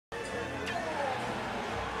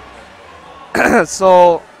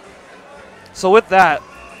So with that,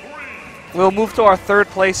 we'll move to our third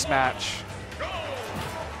place match.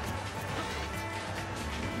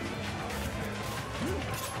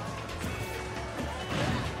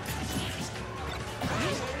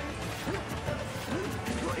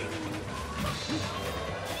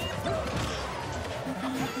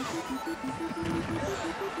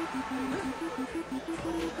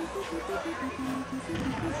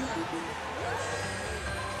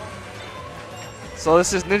 So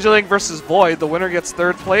this is NinjaLink versus VoiD. The winner gets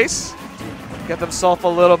third place. Get themselves a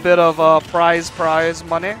little bit of prize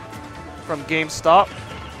money from GameStop.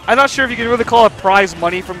 I'm not sure if you can really call it prize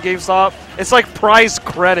money from GameStop. It's like prize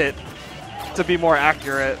credit, to be more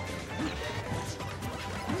accurate.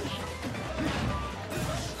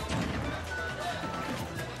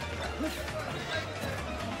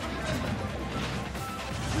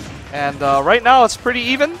 And right now it's pretty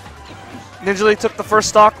even. NinjaLink took the first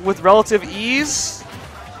stock with relative ease.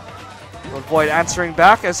 But VoiD answering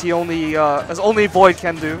back as only VoiD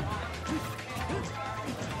can do.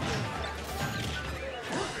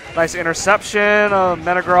 Nice interception.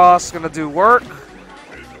 Metagross gonna do work.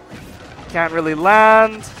 Can't really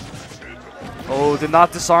land. Oh, did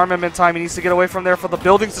not disarm him in time. He needs to get away from there for the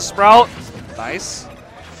buildings to sprout. Nice.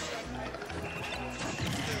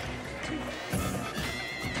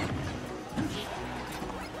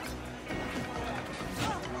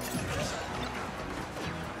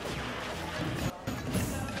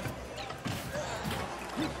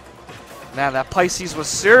 Man, that Pisces was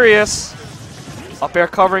serious. Up air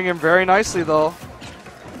covering him very nicely, though.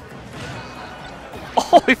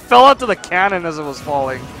 Oh, he fell onto the cannon as it was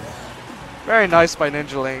falling. Very nice by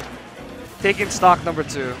NinjaLink. Taking stock number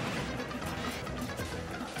 2.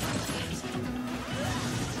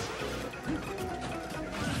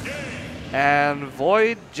 And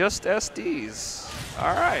VoiD just SDs.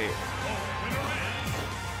 All right.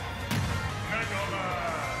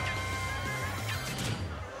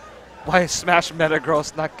 Why Smash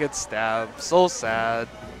Metagross not get stabbed? So sad.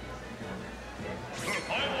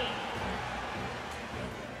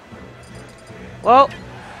 Well,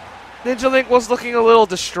 NinjaLink was looking a little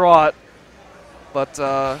distraught, but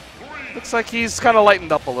looks like he's kind of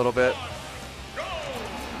lightened up a little bit.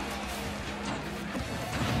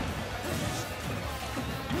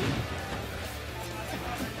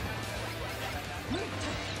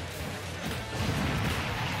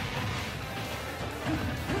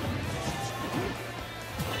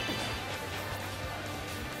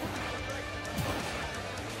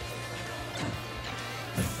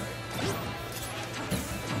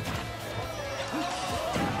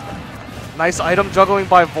 Nice item juggling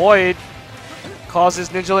by VoiD. Causes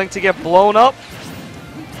NinjaLink to get blown up.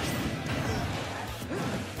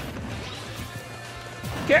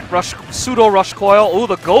 Get rush, pseudo rush coil. Ooh,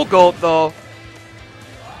 the Go-Goat though.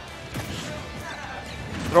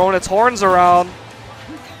 Throwing its horns around.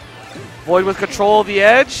 VoiD with control of the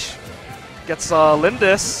edge. Gets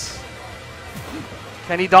Lindis.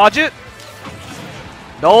 Can he dodge it?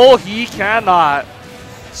 No, he cannot.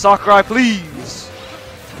 Sakurai, please.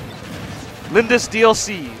 Lindis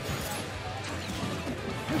DLC.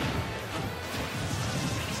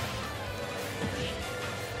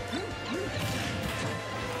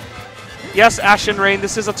 Yes, Ashen Rain,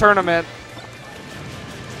 this is a tournament.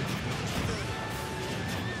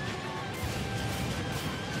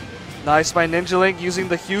 Nice by NinjaLink using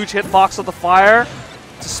the huge hitbox of the fire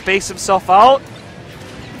to space himself out.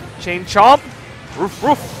 Chain Chomp. Roof,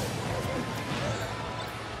 roof.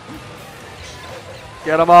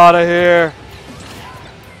 Get him out of here.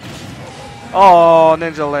 Oh,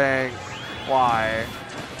 NinjaLink. Why?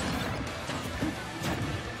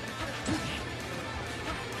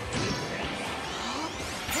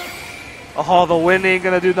 Oh, the wind ain't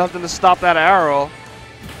gonna do nothing to stop that arrow.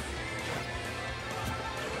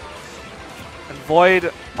 And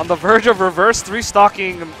VoiD on the verge of reverse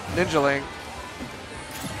 3-stocking NinjaLink.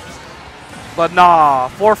 But nah,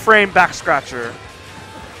 4-frame back scratcher.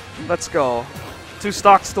 Let's go. 2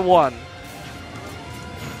 stocks to 1.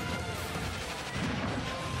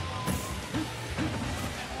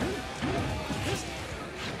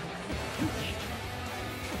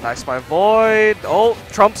 Nice by VoiD. Oh,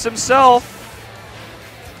 trumps himself.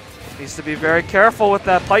 Needs to be very careful with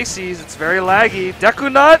that Pisces. It's very laggy.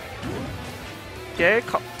 Deku Nut. Okay,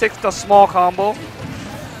 takes the small combo.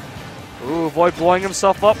 Ooh, VoiD blowing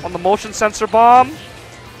himself up on the motion sensor bomb.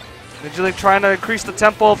 NinjaLink trying to increase the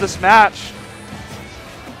tempo of this match.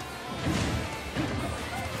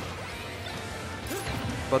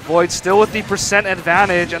 But VoiD still with the percent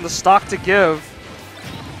advantage and the stock to give.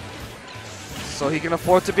 So he can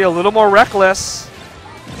afford to be a little more reckless.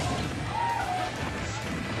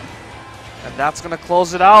 that's going to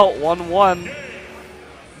close it out. 1-1.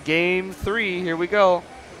 Game 3. Here we go.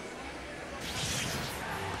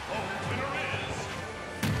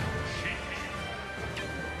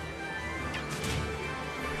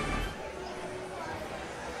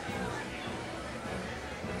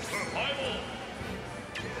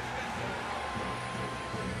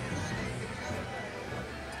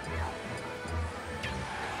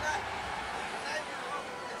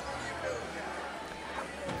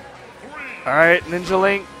 All right,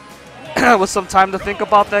 NinjaLink with some time to think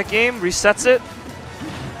about that game, resets it.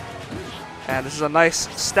 And this is a nice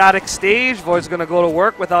static stage. VoiD's going to go to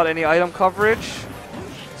work without any item coverage.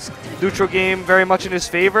 Neutral game very much in his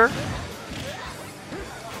favor.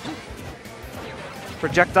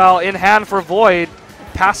 Projectile in hand for VoiD.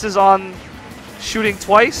 Passes on shooting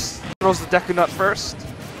twice. Throws the Deku Nut first.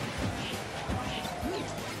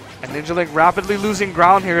 And NinjaLink rapidly losing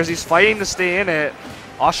ground here as he's fighting to stay in it.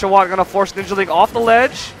 Oshawott gonna force NinjaLink off the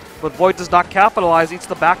ledge, but VoiD does not capitalize, eats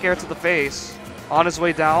the back air to the face. On his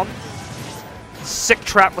way down. Sick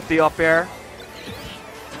trap with the up air.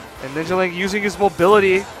 And NinjaLink using his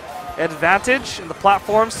mobility advantage in the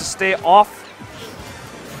platforms to stay off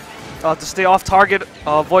target.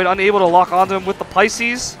 VoiD unable to lock onto him with the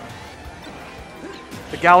Pisces.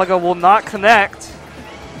 The Galaga will not connect.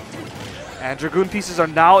 And Dragoon pieces are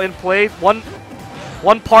now in play. One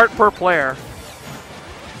part per player.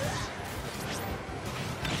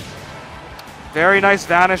 Very nice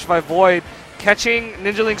vanish by VoiD, catching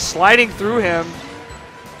NinjaLink sliding through him.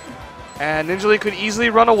 And NinjaLink could easily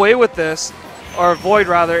run away with this, or VoiD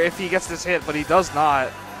rather, if he gets this hit, but he does not.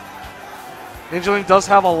 NinjaLink does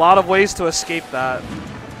have a lot of ways to escape that.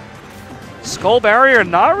 Skull Barrier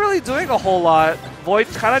not really doing a whole lot.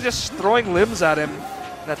 VoiD kind of just throwing limbs at him.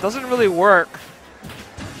 That doesn't really work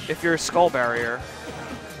if you're Skull Barrier.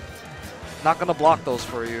 Not going to block those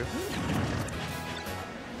for you.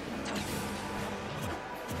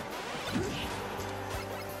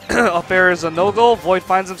 Up air is a no-go. VoiD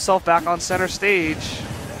finds himself back on center stage.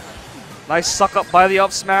 Nice suck up by the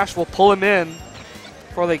up smash will pull him in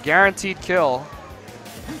for the guaranteed kill.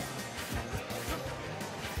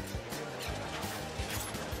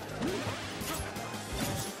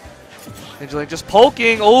 NinjaLink just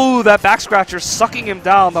poking. Oh, that back scratcher sucking him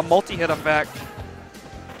down. The multi-hit effect.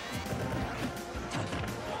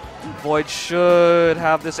 VoiD should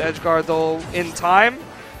have this edge guard though in time.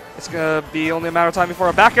 It's going to be only a matter of time before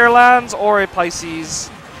a back air lands or a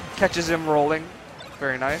Pisces catches him rolling.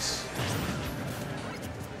 Very nice.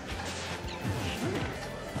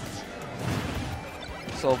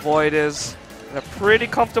 So VoiD is in a pretty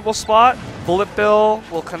comfortable spot. Bullet Bill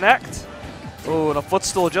will connect. Oh, and a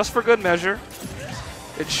footstool just for good measure.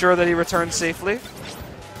 Ensure that he returns safely.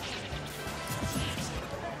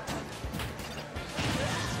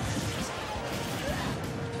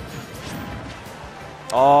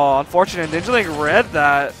 Oh, unfortunate. NinjaLink read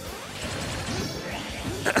that.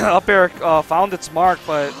 Up air found its mark,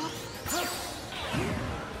 but...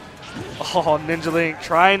 Oh, NinjaLink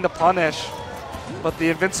trying to punish. But the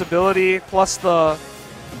invincibility plus the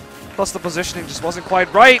positioning just wasn't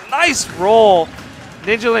quite right. Nice roll!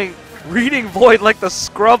 NinjaLink reading VoiD like the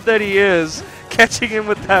scrub that he is, catching him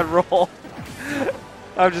with that roll.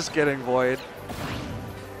 I'm just kidding, VoiD.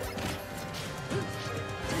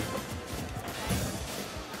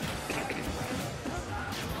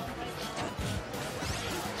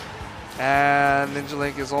 And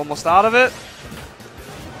NinjaLink is almost out of it.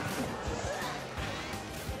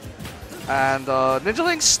 And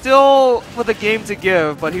NinjaLink still with a game to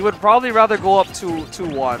give, but he would probably rather go up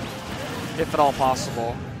 2-1, if at all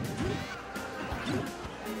possible.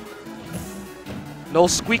 No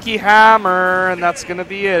squeaky hammer, and that's going to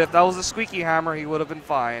be it. If that was a squeaky hammer, he would have been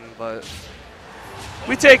fine, but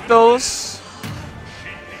we take those.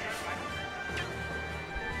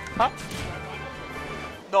 Huh?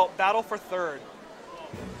 No, battle for third.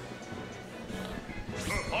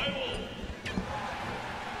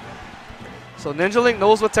 So NinjaLink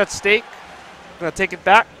knows what's at stake. Gonna take it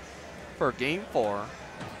back for game 4.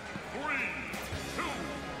 3, 2,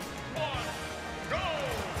 1,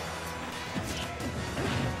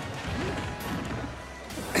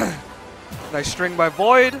 go! Nice string by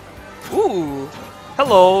VoiD. Ooh,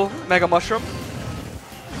 hello, Mega Mushroom.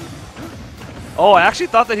 Oh, I actually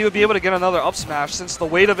thought that he would be able to get another up smash since the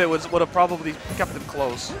weight of it would have probably kept him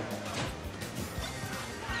close.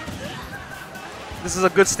 This is a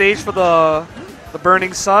good stage for the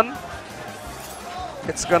Burning Sun.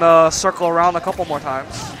 It's gonna circle around a couple more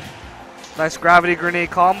times. Nice gravity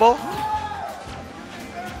grenade combo.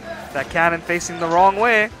 That cannon facing the wrong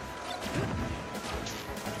way.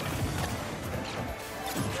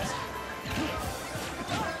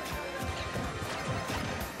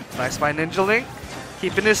 Nice by NinjaLink.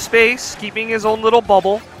 Keeping his space, keeping his own little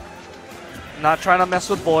bubble. Not trying to mess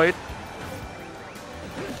with VoiD.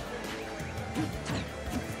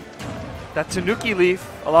 That Tanuki leaf,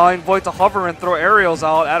 allowing VoiD to hover and throw aerials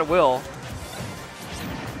out at will.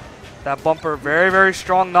 That bumper, very, very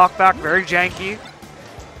strong knockback, very janky.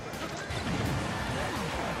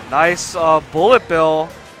 Nice bullet bill.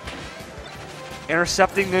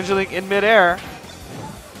 Intercepting NinjaLink in midair.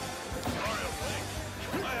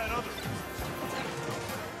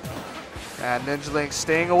 And NinjaLink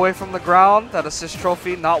staying away from the ground. That assist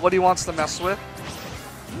trophy, not what he wants to mess with.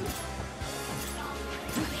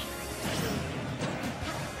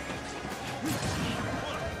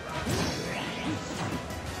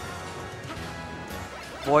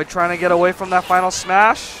 VoiD trying to get away from that final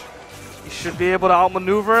smash. He should be able to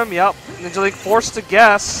outmaneuver him. Yep, NinjaLink forced to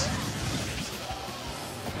guess.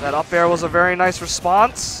 That up air was a very nice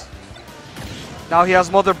response. Now he has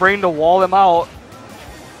Mother Brain to wall him out.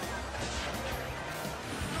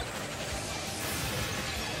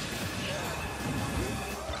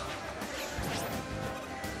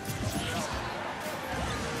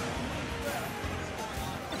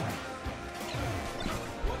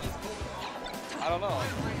 I don't know.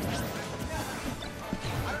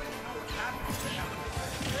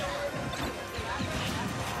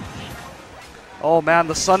 Oh man,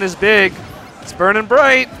 the sun is big. It's burning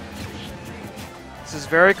bright. This is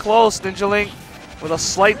very close. NinjaLink with a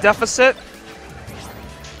slight deficit.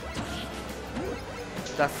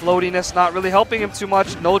 That floatiness not really helping him too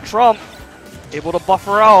much. No trump. Able to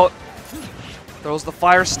buffer out. Throws the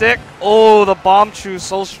fire stick. Oh, the bomb chew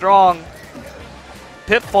so strong.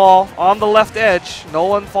 Pitfall on the left edge. No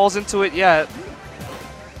one falls into it yet.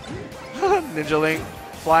 NinjaLink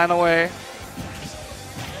flying away.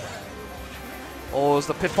 Oh, is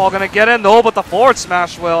the pitfall going to get in? No, but the forward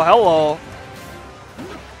smash will. Hello.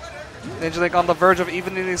 NinjaLink on the verge of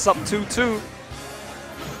evening this up 2-2.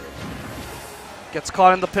 Gets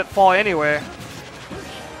caught in the pitfall anyway.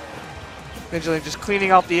 NinjaLink just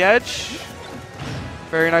cleaning out the edge.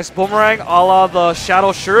 Very nice boomerang a la the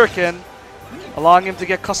Shadow Shuriken, allowing him to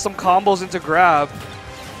get custom combos into grab.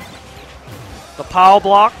 The pow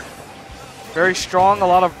block, very strong. A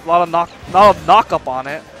lot of knock up on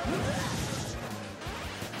it.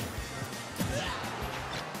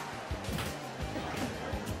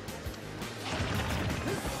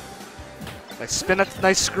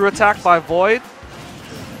 Nice screw attack by VoiD.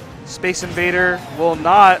 Space Invader will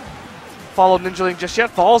not follow NinjaLink just yet.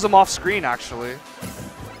 Follows him off screen actually. You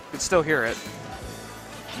can still hear it.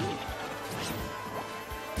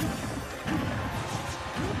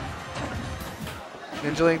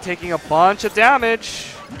 NinjaLink taking a bunch of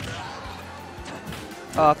damage.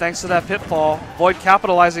 Thanks to that pitfall. VoiD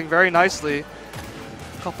capitalizing very nicely.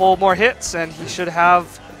 A couple more hits and he should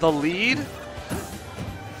have the lead.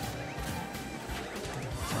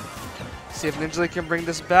 See if NinjaLink can bring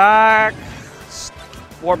this back.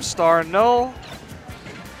 Warp Star, no.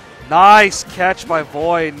 Nice catch by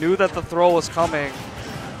VoiD. Knew that the throw was coming.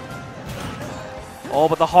 Oh,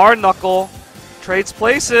 but the hard knuckle trades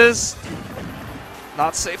places.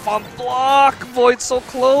 Not safe on block. VoiD so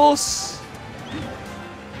close.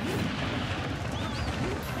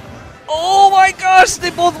 Oh my gosh, they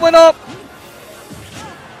both went up.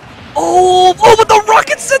 Oh, but the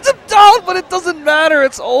rocket sends him down, but it doesn't matter.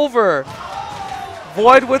 It's over.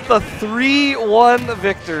 VoiD with the 3-1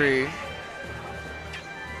 victory.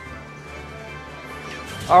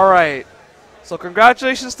 All right. So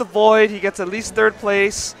congratulations to VoiD. He gets at least 3rd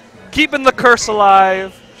place. Keeping the curse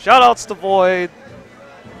alive. Shoutouts to VoiD.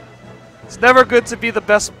 It's never good to be the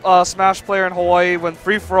best Smash player in Hawaii when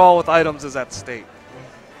free-for-all with items is at stake.